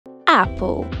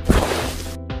Apple.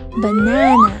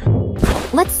 Banana.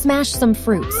 Let's smash some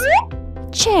fruits.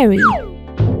 Cherry.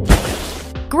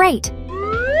 Great!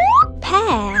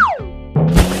 Pear.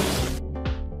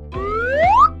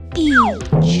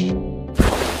 Peach.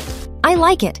 I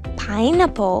like it.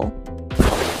 Pineapple.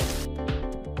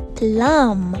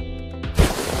 Plum.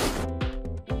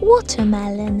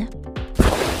 Watermelon.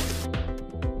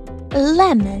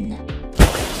 Lemon.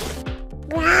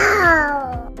 Wow!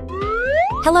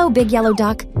 Hello, big yellow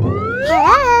duck.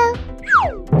 Hello!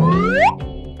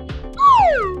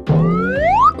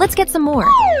 Let's get some more.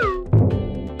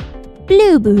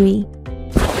 Blueberry.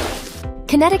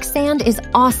 Kinetic sand is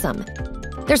awesome.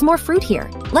 There's more fruit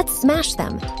here. Let's smash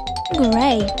them.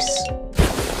 Grapes.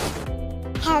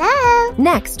 Hello!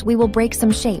 Next, we will break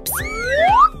some shapes.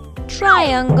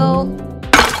 Triangle.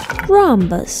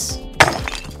 Rhombus.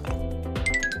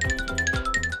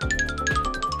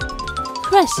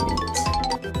 Crescent.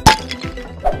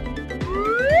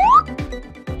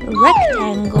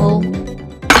 Rectangle.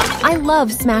 I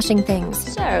love smashing things.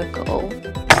 Circle.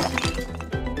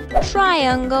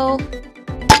 Triangle.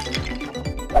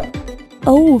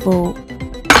 Oval.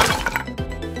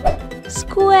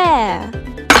 Square.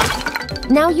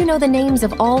 Now you know the names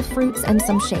of all fruits and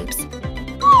some shapes.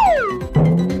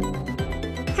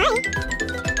 Hi!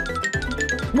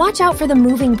 Watch out for the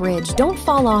moving bridge. Don't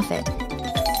fall off it.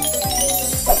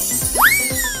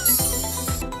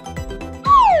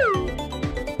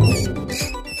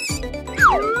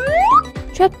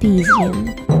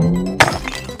 Trapezium.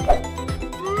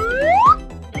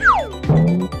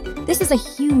 This is a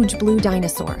huge blue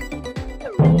dinosaur.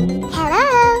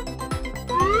 Hello!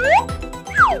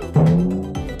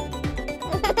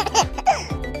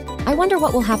 I wonder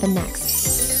what will happen next.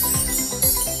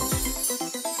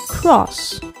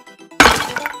 Cross.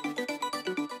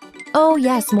 Oh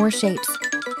yes, more shapes.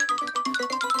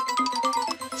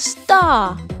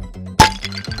 Star.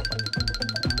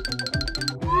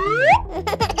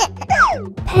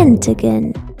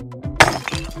 Pentagon.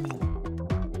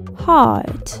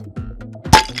 Heart.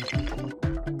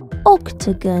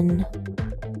 Octagon.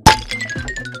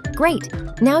 Great!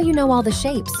 Now you know all the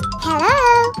shapes.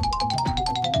 Hello!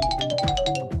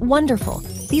 Wonderful!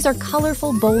 These are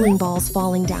colorful bowling balls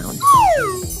falling down.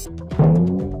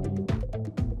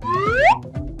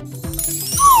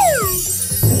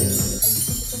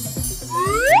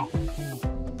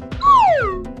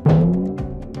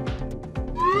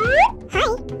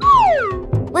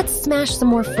 Let's smash some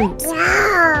more fruits.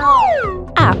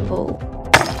 Wow! Apple.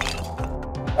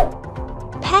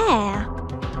 Pear.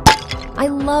 I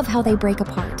love how they break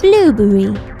apart.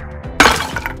 Blueberry.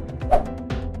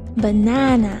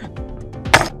 Banana.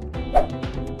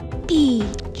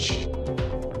 Peach.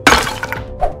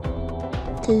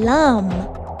 Plum.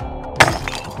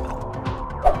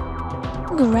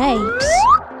 Grapes.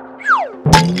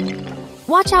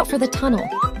 Watch out for the tunnel.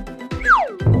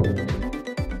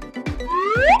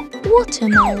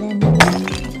 Watermelon.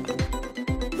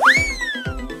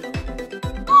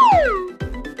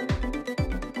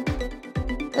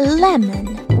 Lemon.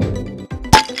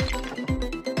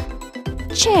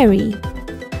 Cherry.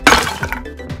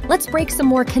 Let's break some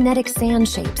more kinetic sand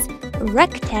shapes.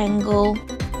 Rectangle.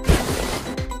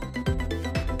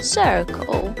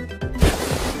 Circle.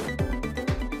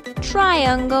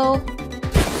 Triangle.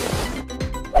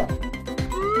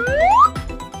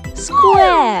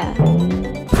 Square.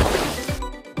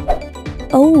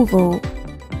 Oval.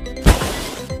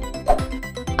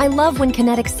 I love when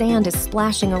kinetic sand is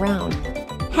splashing around.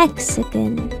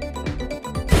 Hexagon.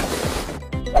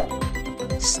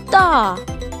 Star.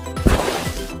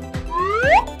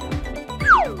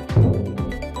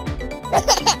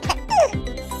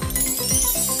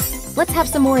 Let's have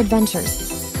some more adventures.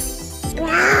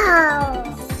 Wow!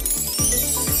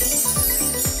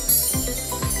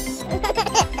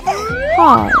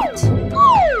 Heart.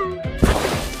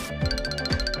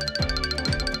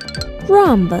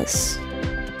 Rhombus.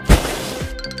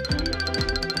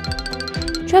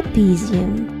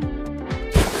 Trapezium.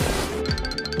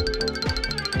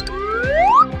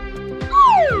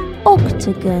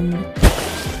 Octagon.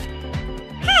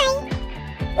 Hi!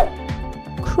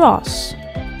 Cross.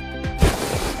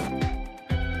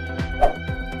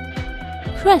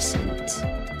 Crescent.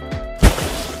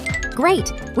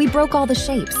 Great! We broke all the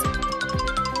shapes.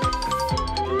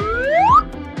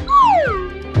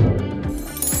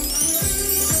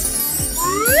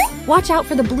 Watch out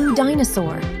for the blue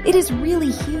dinosaur. It is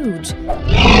really huge.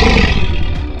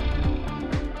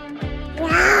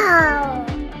 Wow!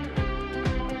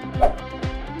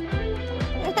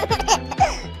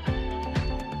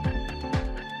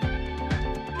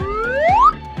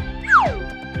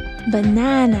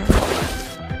 banana,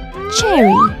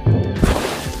 cherry,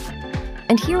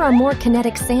 And here are more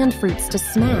kinetic sand fruits to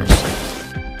smash.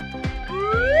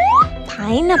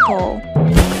 pineapple,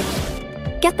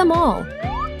 Get them all.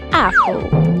 apple,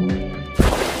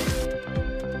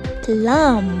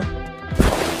 plum,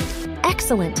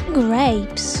 Excellent.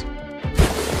 grapes,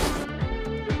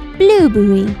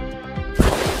 blueberry,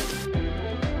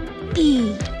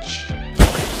 peach,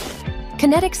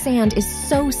 Kinetic sand is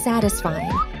so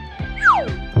satisfying.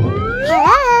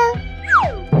 Hello.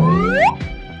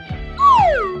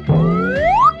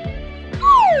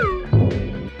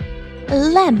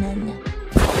 lemon,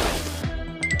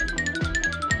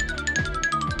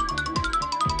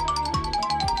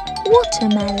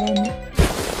 watermelon,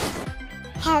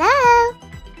 Hello.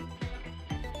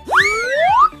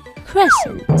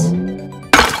 crescent,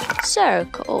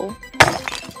 circle,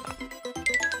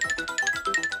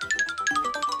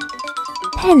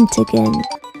 pentagon,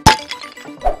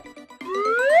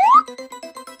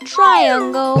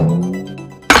 triangle,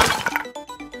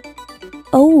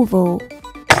 oval,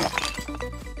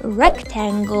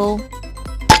 rectangle,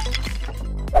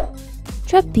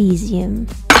 trapezium,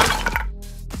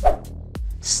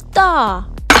 star,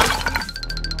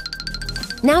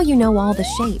 Now you know all the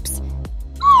shapes.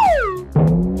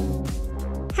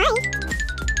 Hi.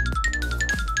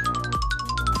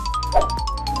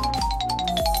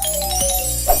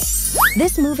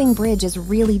 This moving bridge is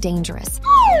really dangerous.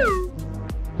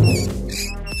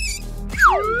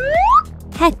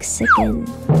 hexagon,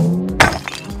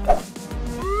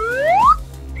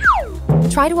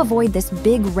 Try to avoid this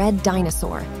big red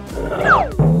dinosaur.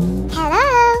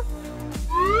 Hello.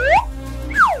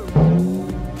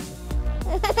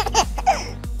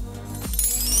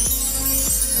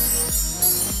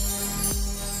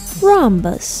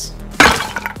 rhombus,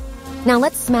 Now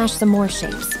let's smash some more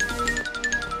shapes.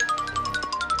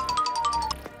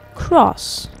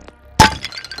 cross,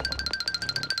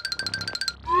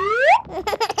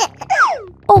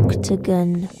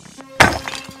 octagon,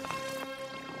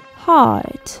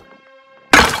 heart,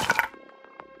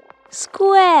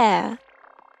 square,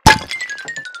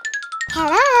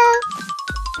 Hello.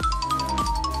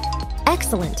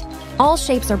 Excellent. All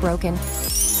shapes are broken.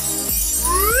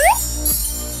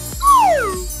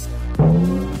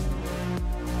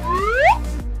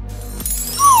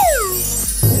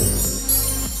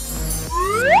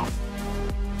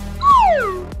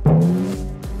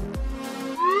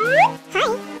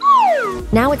 Hi.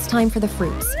 Now it's time for the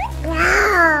fruits.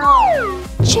 Wow.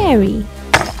 cherry,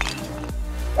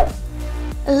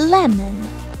 lemon,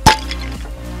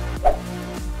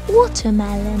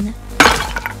 watermelon,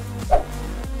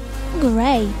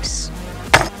 grapes,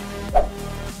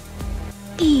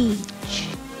 peach,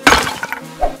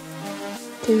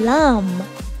 plum,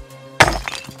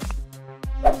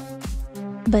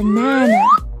 banana,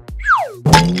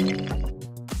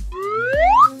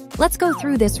 Let's go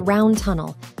through this round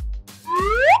tunnel.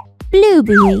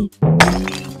 blueberry,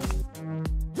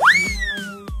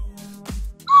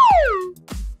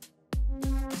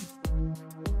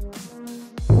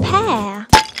 pear,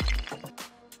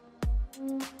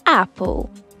 apple,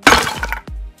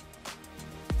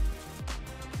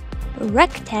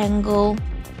 rectangle,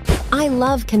 I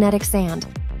love kinetic sand.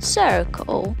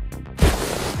 circle,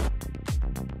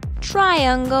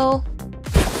 triangle,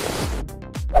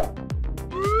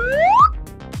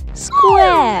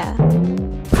 square,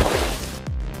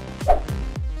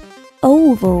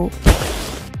 oval,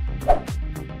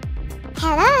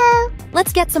 Hello.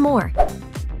 Let's get some more.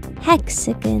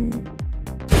 hexagon,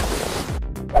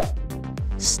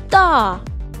 star,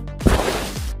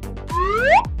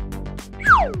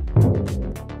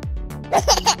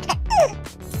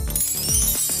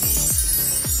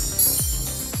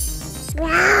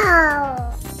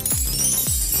 Wow.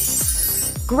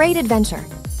 Great adventure.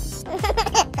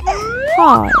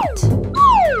 heart,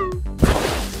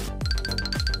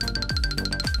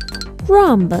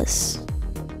 rhombus,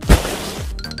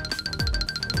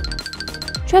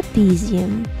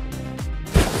 trapezium,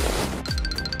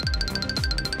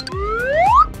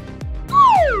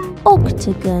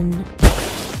 octagon,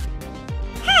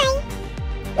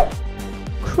 Hi.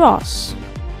 cross,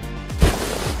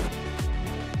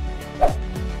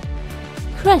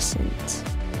 crescent,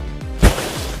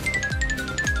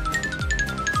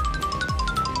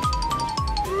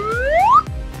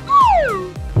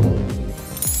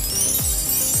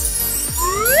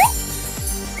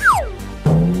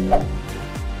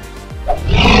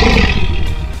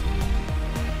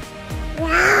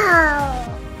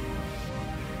 Wow.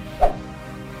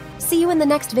 See you in the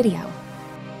next video.